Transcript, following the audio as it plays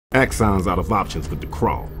Axon's out of options with the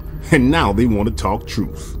crawl, and now they want to talk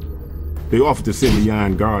truce. They offered to send the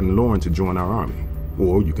Iron Guard and Lauren to join our army,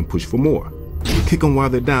 or you can push for more. Kick them while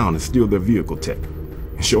they're down and steal their vehicle tech.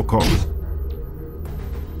 It's your call.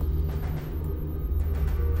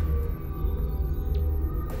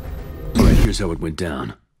 Alright, here's how it went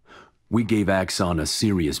down. We gave Axon a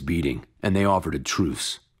serious beating, and they offered a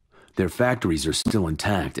truce. Their factories are still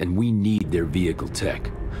intact, and we need their vehicle tech.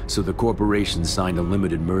 So the corporation signed a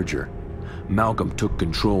limited merger. Malcolm took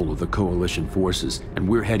control of the Coalition forces, and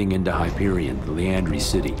we're heading into Hyperion, the Leandri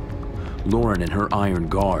city. Lauren and her Iron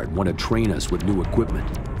Guard want to train us with new equipment.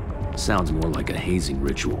 Sounds more like a hazing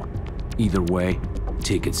ritual. Either way,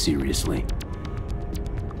 take it seriously.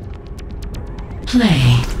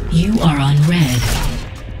 Play. You are on red.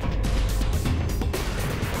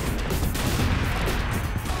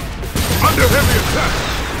 Under heavy attack!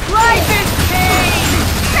 Life is pain!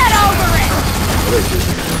 Get over it!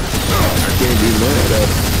 I can't be mad at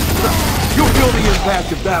it. You'll feel the impact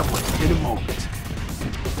of that one in a moment.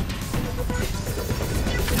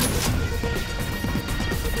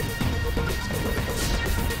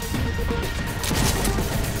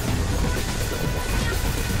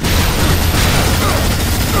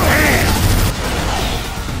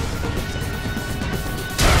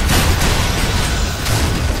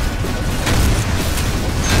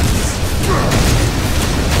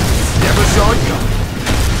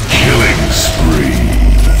 Killing spree.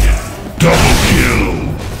 Double kill.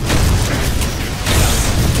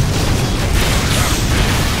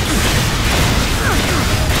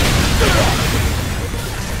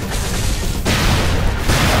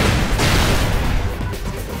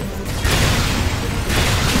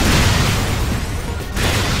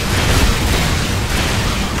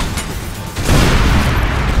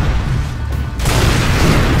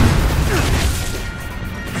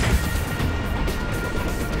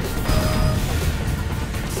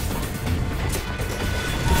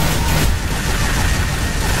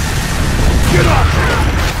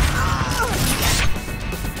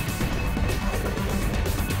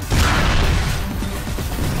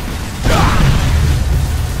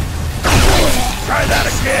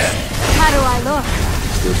 How do I look?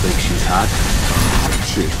 Still think she's hot?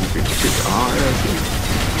 Shit, we can kick our asses.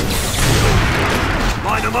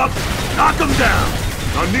 Line them up, knock them down.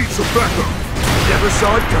 I need some backup. Never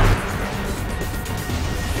saw it coming.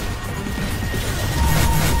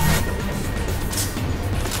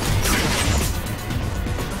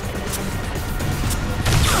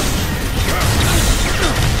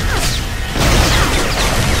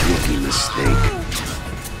 Rookie mistake.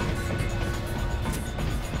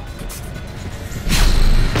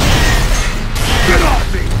 Get off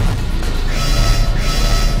me!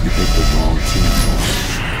 You picked the wrong team.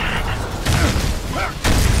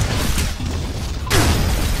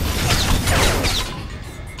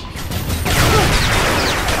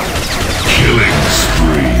 Killing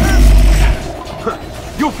spree.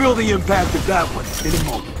 You'll feel the impact of that one in a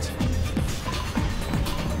moment.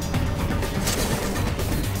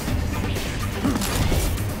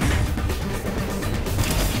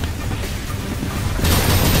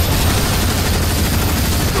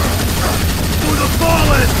 For the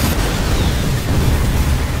fallen!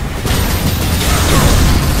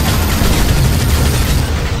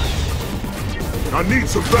 I need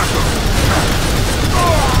some backup.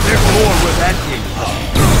 There's more where that came from.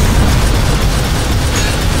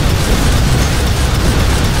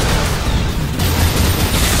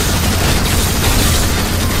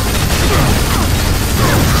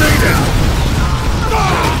 Stay down!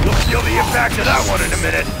 You'll feel the impact of that one in a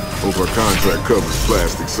minute. Hope our contract covers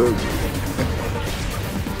plastic surgery.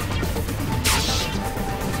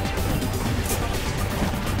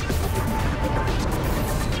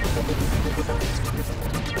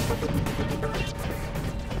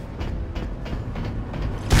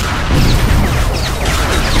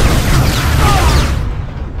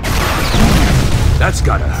 That's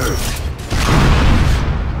gotta hurt.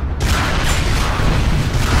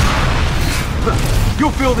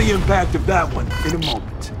 You'll feel the impact of that one in a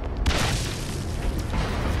moment.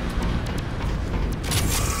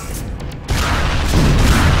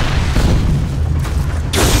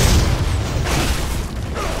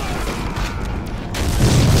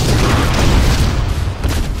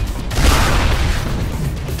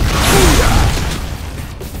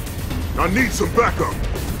 I need some backup.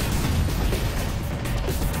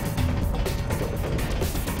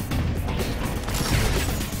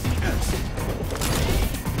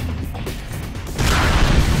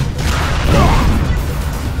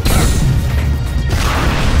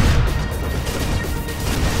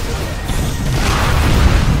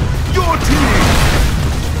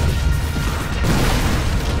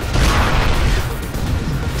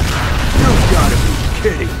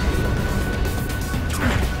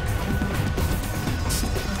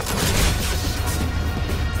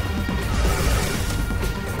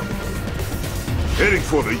 Heading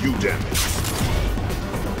for the U damage.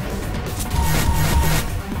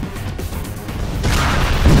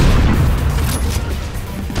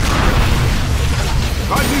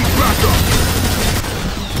 I need backup!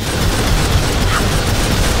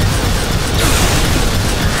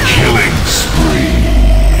 Killing spree.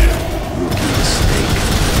 Rookie mistake.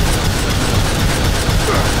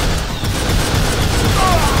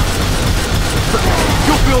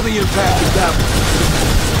 You'll feel the impact of that one.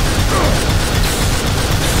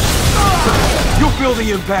 You'll feel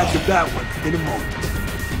the impact of that one in a moment.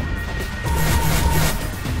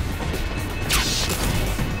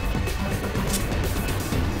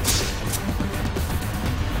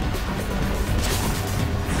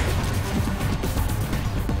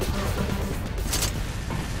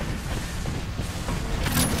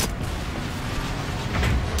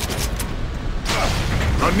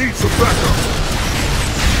 I need some backup!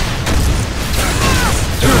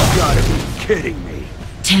 You've gotta be kidding me.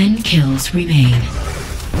 10 kills remain.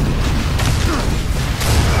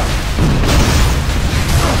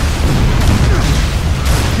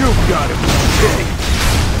 You've gotta be kidding me.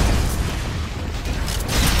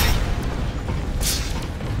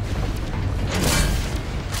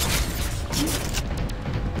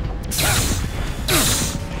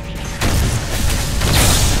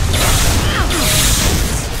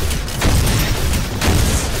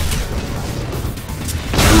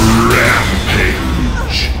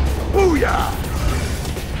 Rampage. Booyah!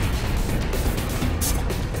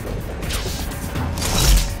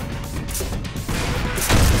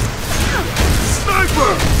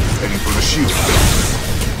 Sniper! Heading for the shield.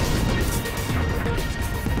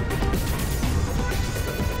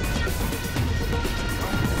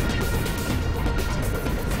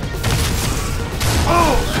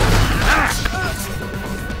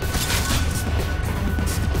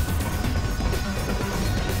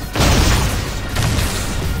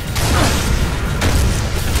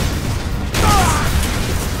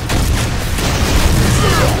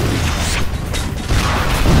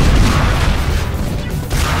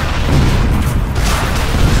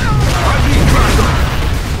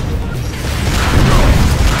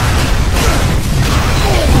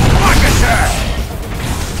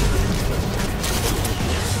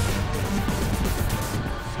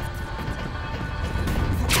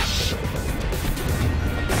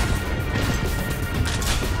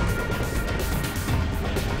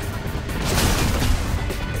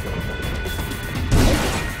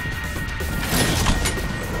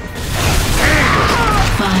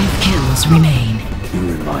 Remain.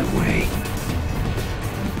 You're in my way.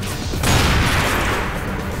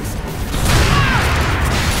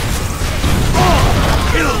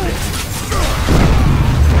 Killed it!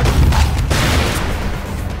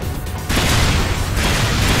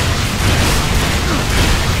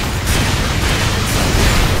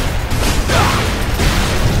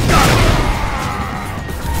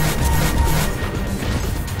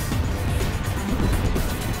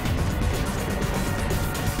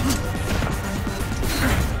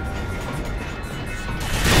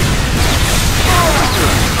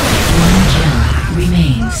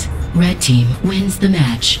 Remains. Red team wins the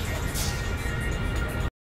match.